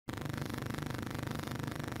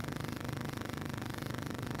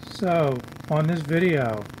So on this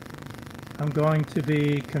video I'm going to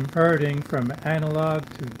be converting from analog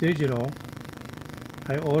to digital.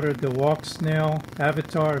 I ordered the Walksnail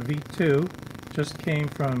Avatar V2, just came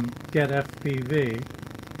from Get FPV,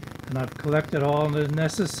 and I've collected all the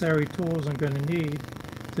necessary tools I'm going to need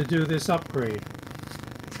to do this upgrade.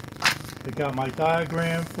 I got my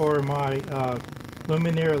diagram for my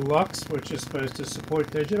Luminaire Lux, which is supposed to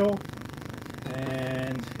support digital,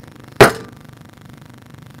 and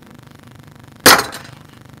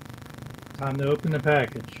time to open the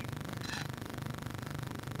package.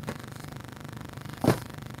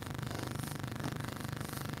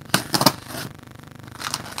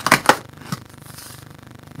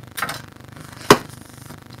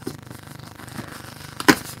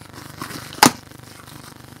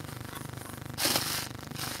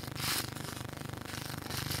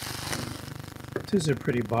 This is a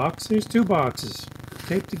pretty box. There's two boxes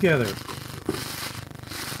taped together.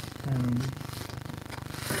 And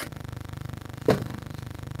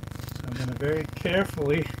so I'm going to very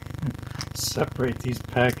carefully separate these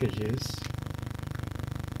packages.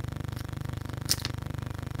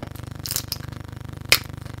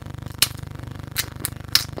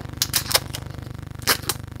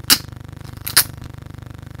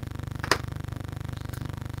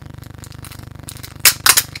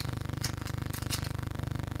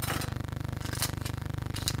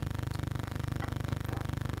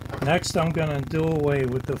 Next, I'm going to do away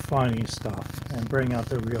with the funny stuff and bring out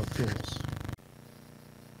the real tools.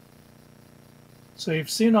 So you've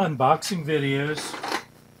seen unboxing videos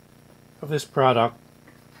of this product,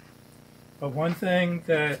 but one thing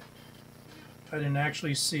that I didn't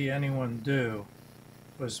actually see anyone do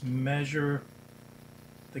was measure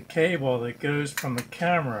the cable that goes from the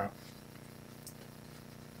camera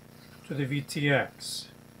to the VTX.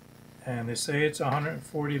 And they say it's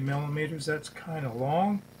 140 millimeters. That's kind of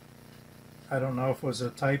long. I don't know if it was a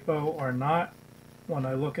typo or not. When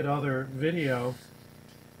I look at other video,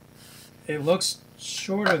 it looks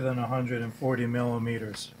shorter than 140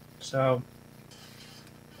 millimeters. So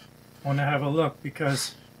I want to have a look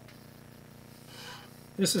because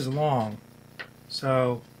this is long.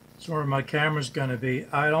 So that's where my camera's going to be.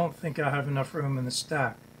 I don't think I have enough room in the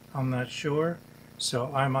stack. I'm not sure.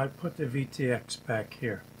 So I might put the VTX back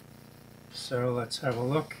here. So let's have a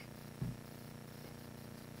look.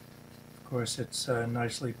 Of course, it's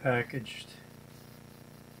nicely packaged.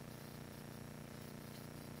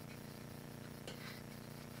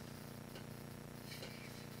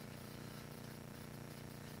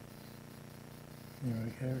 There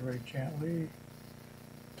we go, very gently.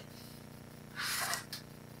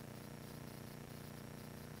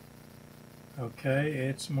 Okay,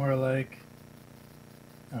 it's more like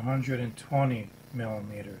 120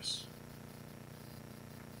 millimeters.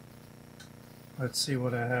 Let's see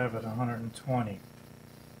what I have at 120.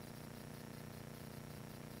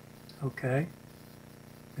 Okay,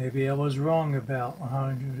 maybe I was wrong about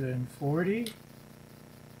 140.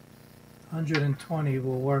 120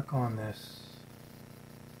 will work on this.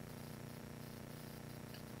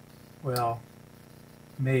 Well,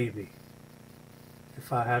 maybe.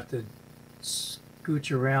 If I have to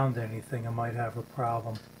scooch around anything, I might have a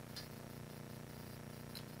problem.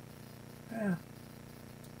 Yeah.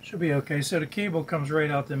 Should be okay. So the cable comes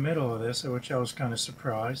right out the middle of this, which I was kind of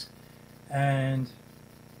surprised. And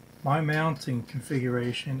my mounting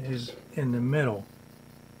configuration is in the middle.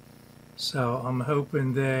 So I'm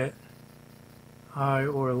hoping that high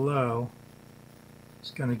or low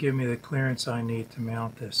is going to give me the clearance I need to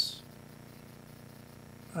mount this.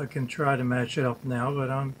 I can try to match it up now, but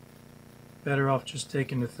I'm better off just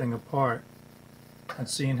taking the thing apart and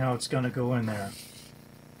seeing how it's going to go in there.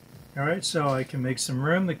 Alright, so I can make some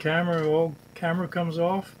room. The camera comes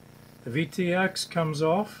off, the VTX comes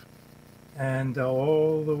off, and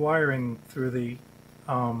all the wiring through the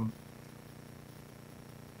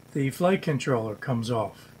flight controller comes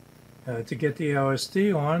off. To get the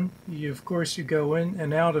OSD on, of course you go in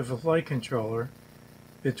and out of the flight controller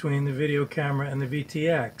between the video camera and the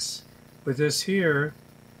VTX. With this here,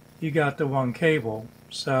 you got the one cable,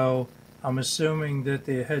 so I'm assuming that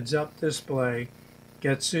the heads-up display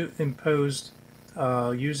gets imposed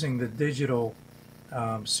using the digital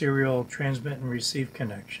serial transmit and receive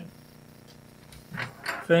connection.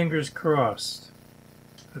 Fingers crossed.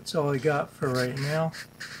 That's all I got for right now.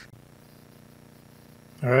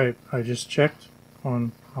 Alright, I just checked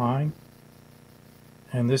online,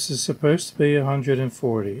 and this is supposed to be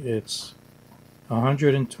 140. It's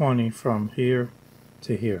 120 from here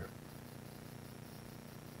to here.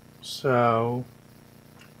 So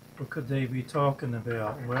what could they be talking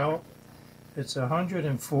about? Well, it's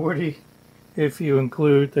 140 if you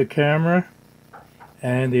include the camera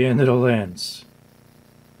and the end of the lens.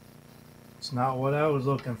 It's not what I was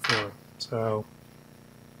looking for, so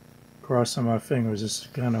crossing my fingers, this is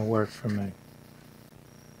going to work for me.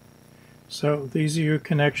 So these are your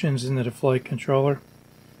connections into the flight controller.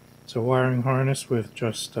 It's a wiring harness with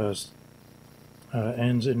just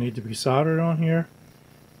ends that need to be soldered on here.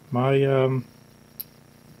 My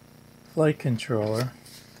flight controller,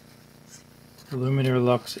 the Luminar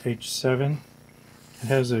Lux H7, it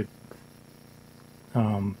has a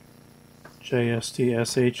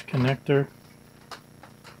JST-SH connector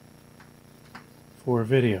for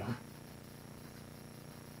video,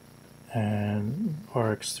 and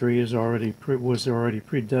RX3 was already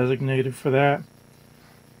pre-designated for that.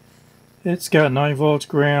 It's got 9 volts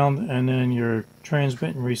ground, and then your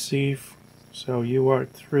transmit and receive. So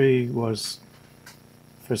UART3 was,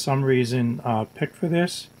 for some reason, picked for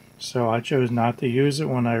this, so I chose not to use it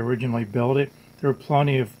when I originally built it. There were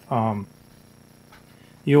plenty of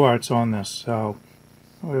UARTs on this, so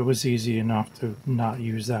it was easy enough to not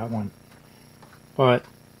use that one. But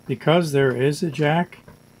because there is a jack,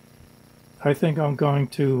 I think I'm going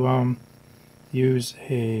to use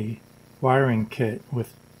a wiring kit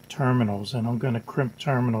with terminals, and I'm going to crimp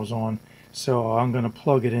terminals on, so I'm going to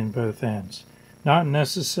plug it in both ends. Not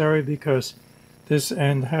necessary because this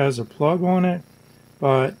end has a plug on it,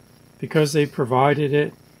 but because they provided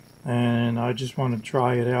it and I just want to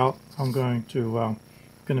try it out, I'm going to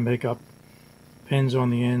make up pins on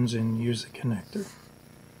the ends and use the connector.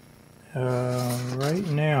 Right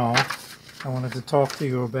now I wanted to talk to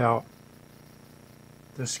you about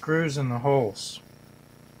the screws and the holes.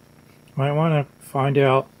 You might want to find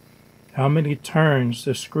out how many turns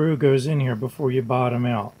the screw goes in here before you bottom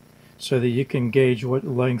out, so that you can gauge what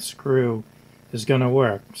length screw is going to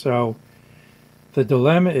work. So the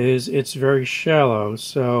dilemma is it's very shallow,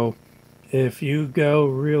 so if you go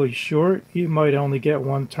really short, you might only get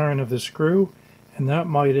 1 turn of the screw, and that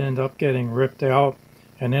might end up getting ripped out,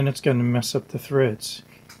 and then it's going to mess up the threads.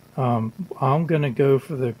 I'm going to go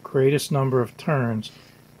for the greatest number of turns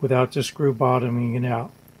without the screw bottoming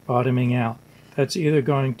out. That's either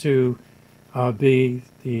going to be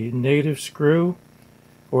the native screw,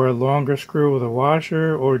 or a longer screw with a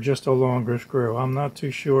washer, or just a longer screw. I'm not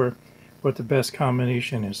too sure what the best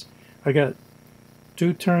combination is. I got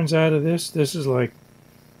 2 turns out of this. This is like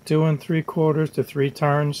 2 3/4 to 3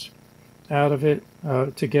 turns out of it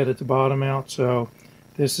to get it to bottom out. So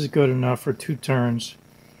this is good enough for 2 turns.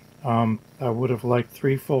 I would have liked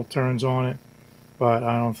 3 full turns on it, but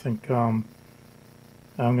I don't think I'm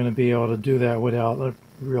going to be able to do that without a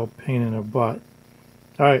real pain in the butt.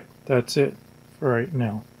 Alright, that's it for right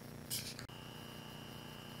now.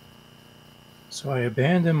 So I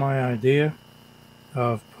abandoned my idea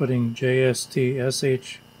of putting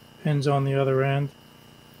JST-SH pins on the other end.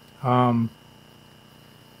 I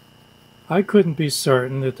couldn't be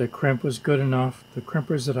certain that the crimp was good enough. The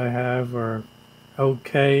crimpers that I have are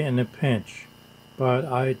okay in a pinch, but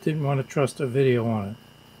I didn't want to trust a video on it.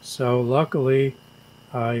 So luckily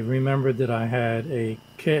I remembered that I had a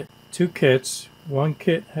kit, 2 kits. One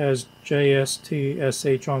kit has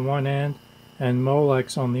JST-SH on one end and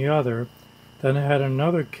Molex on the other. Then I had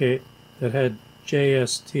another kit that had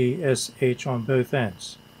JST-SH on both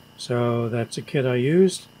ends. So that's a kit I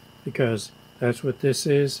used because that's what this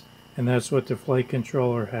is, and that's what the flight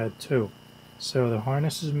controller had too. So the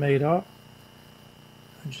harness is made up.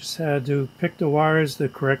 I just had to pick the wires the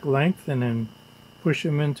correct length and then push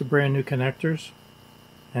them into brand new connectors.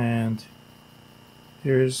 And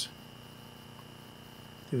here's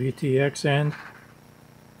the VTX end,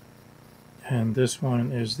 and this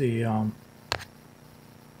one is the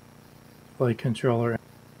flight controller.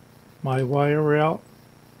 My wire route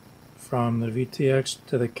from the VTX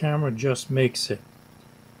to the camera just makes it.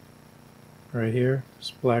 Right here,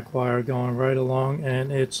 this black wire going right along,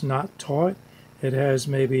 and it's not taut. It has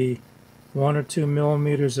maybe 1 or 2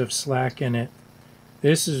 millimeters of slack in it.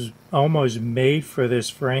 This is almost made for this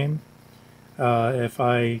frame. If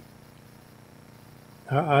I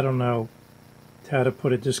don't know how to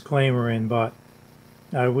put a disclaimer in, but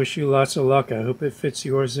I wish you lots of luck. I hope it fits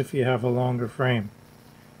yours if you have a longer frame.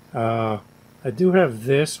 I do have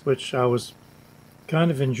this, which I was kind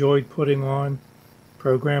of enjoyed putting on,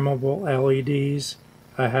 programmable LEDs.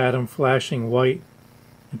 I had them flashing white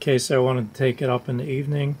in case I wanted to take it up in the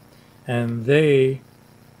evening, and they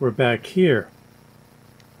were back here.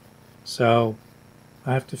 So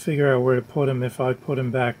I have to figure out where to put them if I put them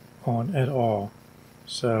back on at all.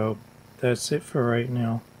 So that's it for right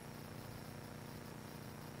now.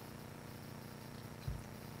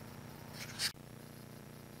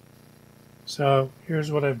 So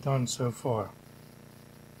here's what I've done so far.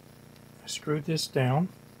 I screwed this down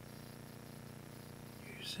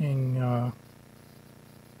using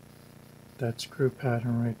that screw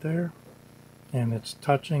pattern right there, and it's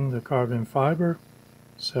touching the carbon fiber,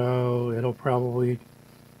 so it'll probably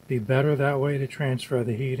be better that way to transfer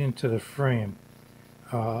the heat into the frame.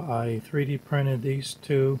 I 3D printed these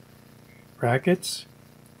two brackets,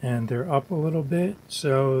 and they're up a little bit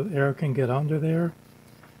so air can get under there,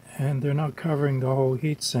 and they're not covering the whole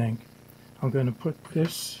heat sink. I'm going to put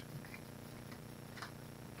this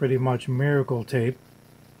pretty much miracle tape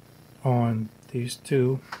on these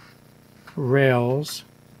two rails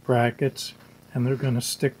brackets, and they're going to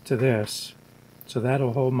stick to this, so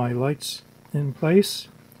that'll hold my lights in place,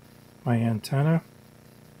 my antenna.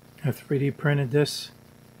 I 3D printed this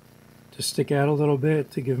to stick out a little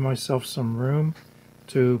bit to give myself some room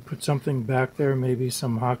to put something back there, maybe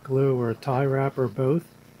some hot glue or a tie wrap or both,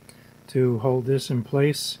 to hold this in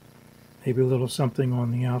place, maybe a little something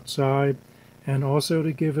on the outside, and also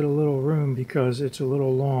to give it a little room because it's a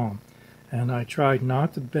little long, and I tried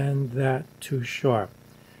not to bend that too sharp.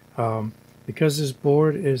 Because this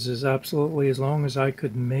board is as absolutely as long as I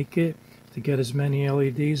could make it to get as many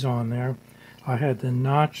LEDs on there, I had to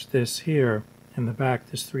notch this here in the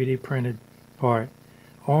back, this 3D printed part,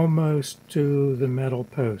 almost to the metal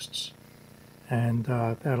posts, and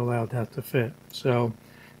that allowed that to fit. So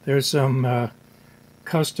there's some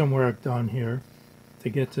custom work done here to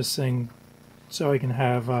get this thing so I can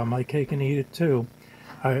have my cake and eat it too.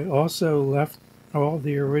 I also left all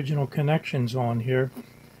the original connections on here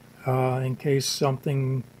in case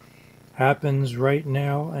something happens right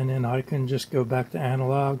now, and then I can just go back to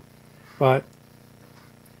analog. But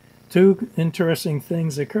two interesting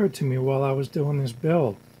things occurred to me while I was doing this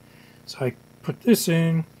build. So I put this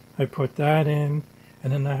in, I put that in,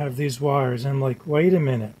 and then I have these wires. I'm like, wait a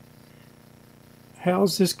minute.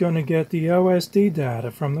 How's this going to get the OSD data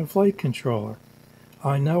from the flight controller?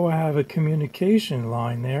 I know I have a communication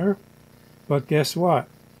line there, but guess what?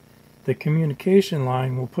 The communication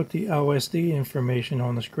line will put the OSD information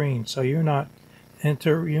on the screen, so you're not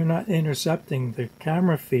intercepting the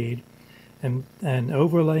camera feed and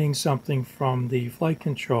overlaying something from the flight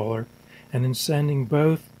controller and then sending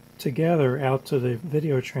both together out to the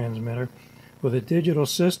video transmitter. With a digital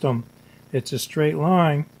system, it's a straight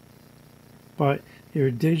line, but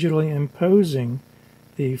you're digitally imposing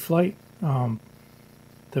the flight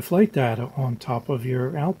data on top of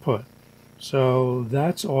your output. So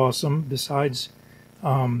that's awesome. Besides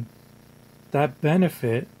that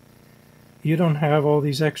benefit, you don't have all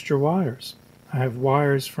these extra wires. I had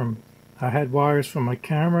wires from my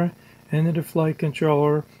camera into the flight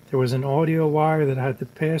controller. There was an audio wire that I had to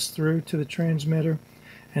pass through to the transmitter,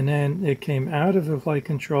 and then it came out of the flight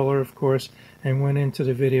controller, of course, and went into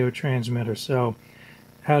the video transmitter. So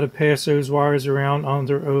how to pass those wires around,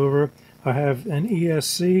 under, over. I have an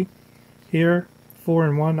ESC here,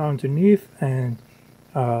 4-in-1 underneath, and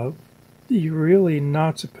you're really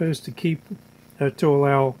not supposed to keep to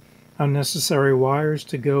allow unnecessary wires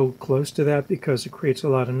to go close to that because it creates a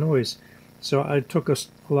lot of noise. So I took a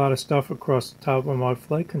lot of stuff across the top of my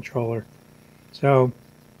flight controller. So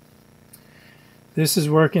this is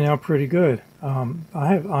working out pretty good. I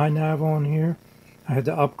have iNav on here. I had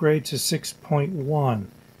to upgrade to 6.1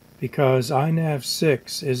 because iNav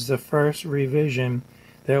 6 is the first revision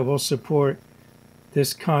that will support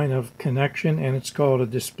this kind of connection, and it's called a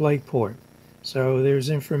display port. So there's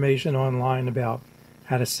information online about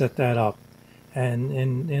how to set that up. And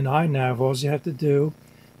in iNav, all you have to do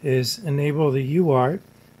is enable the UART.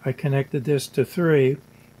 I connected this to 3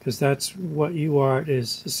 because that's what UART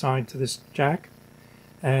is assigned to this jack.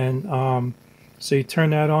 And so you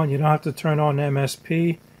turn that on. You don't have to turn on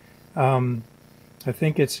MSP. I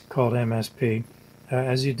think it's called MSP.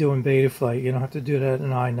 As you do in Betaflight, you don't have to do that in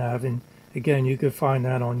iNav. And again, you could find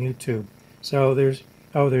that on YouTube. So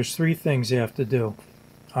there's 3 things you have to do.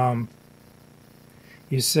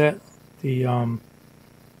 You set the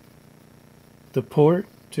port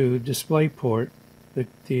to display port, the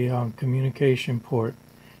communication port.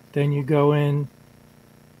 Then you go in,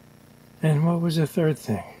 and what was the third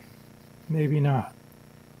thing? Maybe not.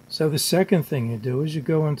 So the second thing you do is you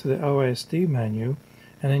go into the OSD menu,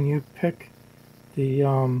 and then you pick the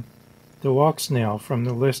Walksnail from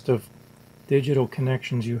the list of digital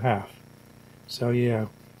connections you have. So yeah,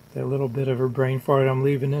 that little bit of a brain fart I'm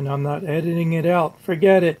leaving in, I'm not editing it out.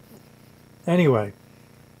 Forget it. Anyway,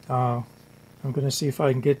 I'm going to see if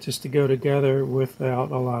I can get this to go together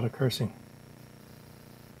without a lot of cursing.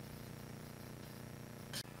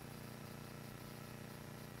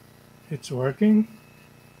 It's working.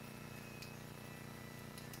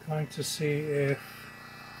 Going to see if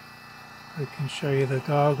I can show you the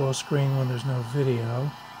goggle screen when there's no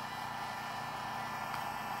video.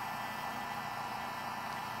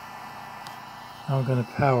 I'm going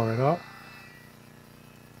to power it up.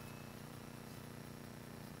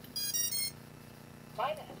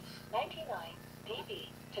 -99 dB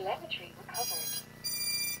telemetry recovered.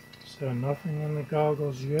 So nothing on the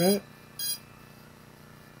goggles yet.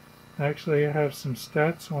 Actually, I have some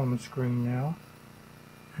stats on the screen now.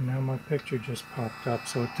 And now my picture just popped up.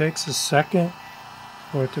 So it takes a second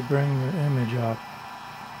for it to bring the image up.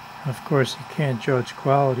 Of course, you can't judge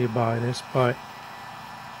quality by this, but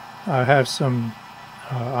I have some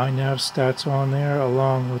iNav stats on there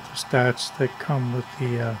along with the stats that come with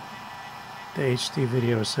the HD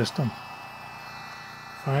video system.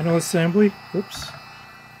 Final assembly. Oops.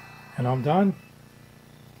 And I'm done.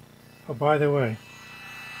 Oh, by the way,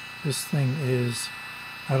 this thing is,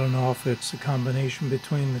 I don't know if it's a combination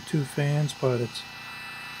between the two fans, but it's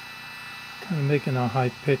kind of making a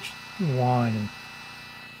high-pitched whine.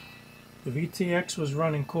 The VTX was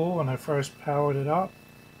running cool when I first powered it up,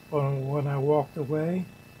 but when I walked away,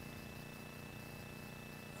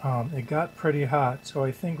 it got pretty hot. So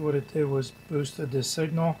I think what it did was boosted the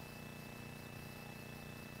signal,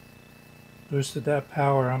 boosted that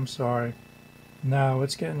power, I'm sorry. No,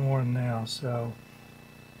 it's getting warm now, so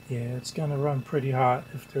yeah, it's gonna run pretty hot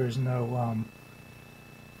if there's no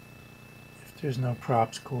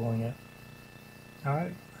props cooling it.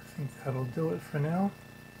 Alright, I think that'll do it for now.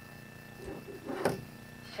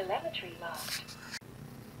 Telemetry locked.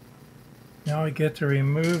 Now I get to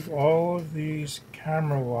remove all of these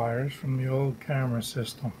camera wires from the old camera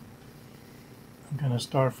system. I'm going to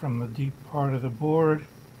start from the deep part of the board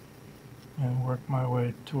and work my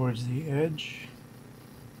way towards the edge.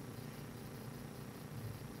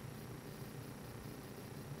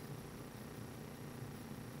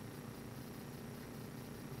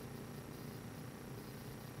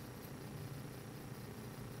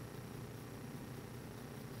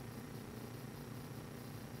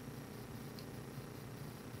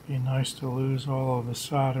 Be nice to lose all of the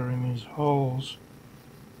solder in these holes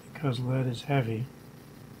because lead is heavy,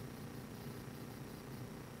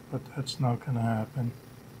 but that's not going to happen.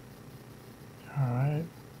 Alright.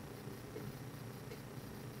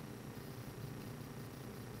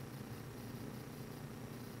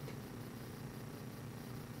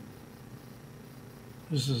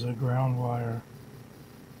 This is a ground wire.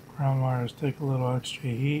 Ground wires take a little extra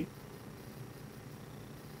heat.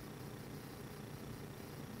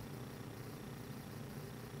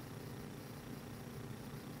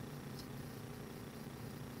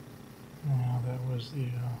 Now that was the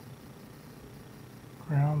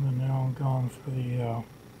ground, and now I'm going for the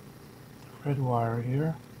red wire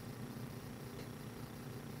here.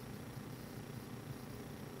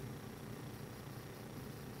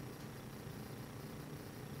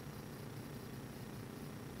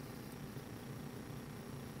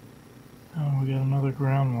 And we got another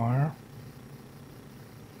ground wire,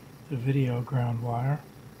 the video ground wire.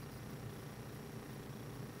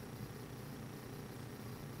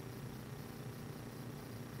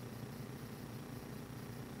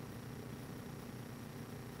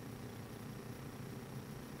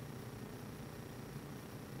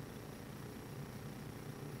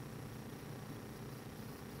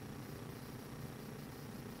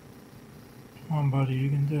 Come on, buddy, you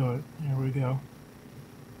can do it. Here we go.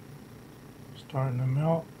 Starting to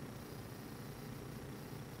melt.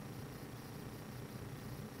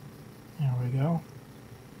 There we go.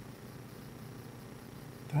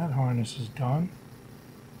 That harness is done.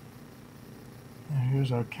 And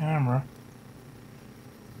here's our camera.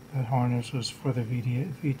 That harness was for the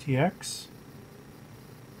VTX.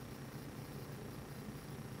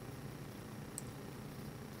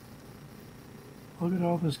 Look at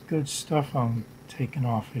all this good stuff I'm taking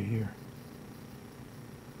off of here.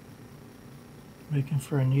 Making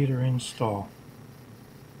for a neater install.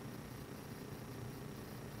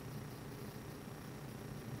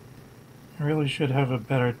 I really should have a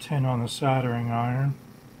better tin on the soldering iron.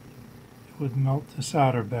 It would melt the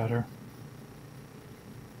solder better.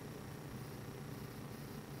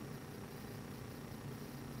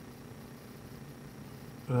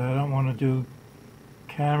 But I don't want to do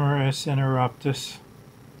camera S interruptus.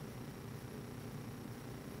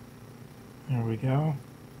 There we go.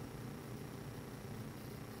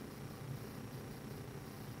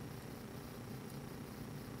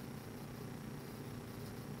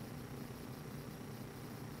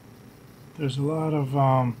 There's a lot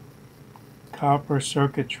of copper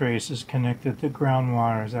circuit traces connected to ground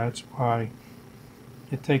wires. That's why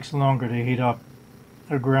it takes longer to heat up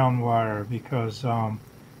a ground wire, because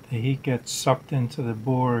the heat gets sucked into the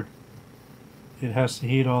board. It has to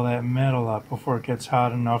heat all that metal up before it gets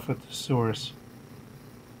hot enough at the source.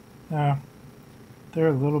 Now, they're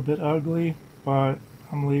a little bit ugly, but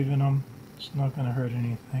I'm leaving them. It's not going to hurt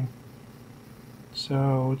anything.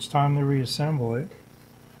 So it's time to reassemble it.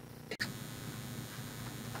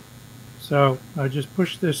 So I just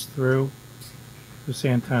pushed this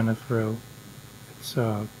antenna through. It's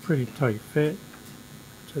a pretty tight fit.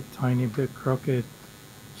 It's a tiny bit crooked.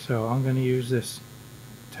 So I'm going to use this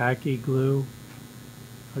tacky glue.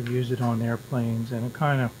 I've used it on airplanes and it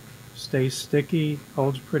kind of stays sticky,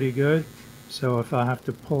 holds pretty good. So if I have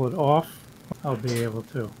to pull it off, I'll be able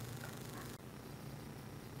to.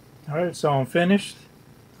 Alright, so I'm finished.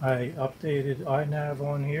 I updated iNav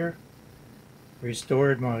on here.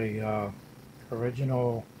 Restored my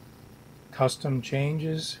original custom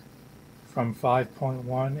changes from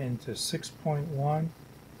 5.1 into 6.1.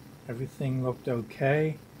 Everything looked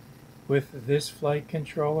okay. With this flight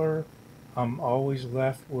controller, I'm always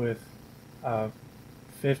left with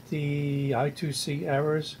 50 I2C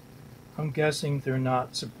errors. I'm guessing they're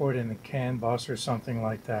not supporting the CAN bus or something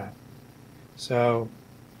like that. So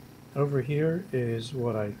over here is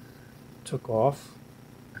what I took off.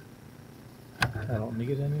 I don't need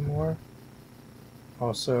it anymore.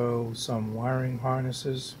 Also some wiring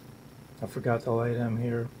harnesses. I forgot to lay them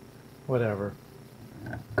here. Whatever.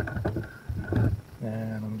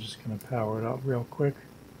 And I'm just going to power it up real quick.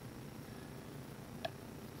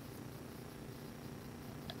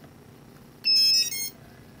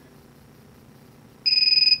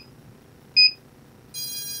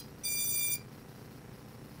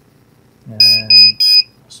 And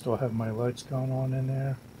I still have my lights going on in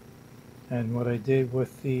there. And what I did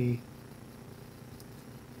with the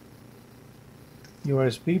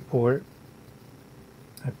USB port,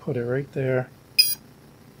 I put it right there.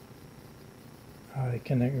 I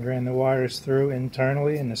ran the wires through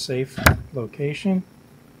internally in a safe location,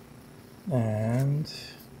 and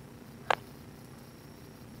I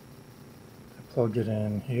plugged it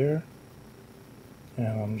in here,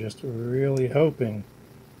 and I'm just really hoping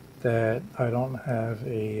that I don't have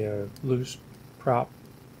a loose prop,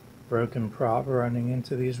 broken prop running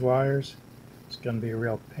into these wires. It's going to be a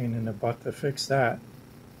real pain in the butt to fix that.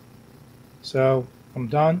 So I'm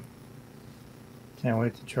done. Can't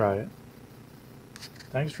wait to try it.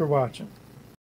 Thanks for watching.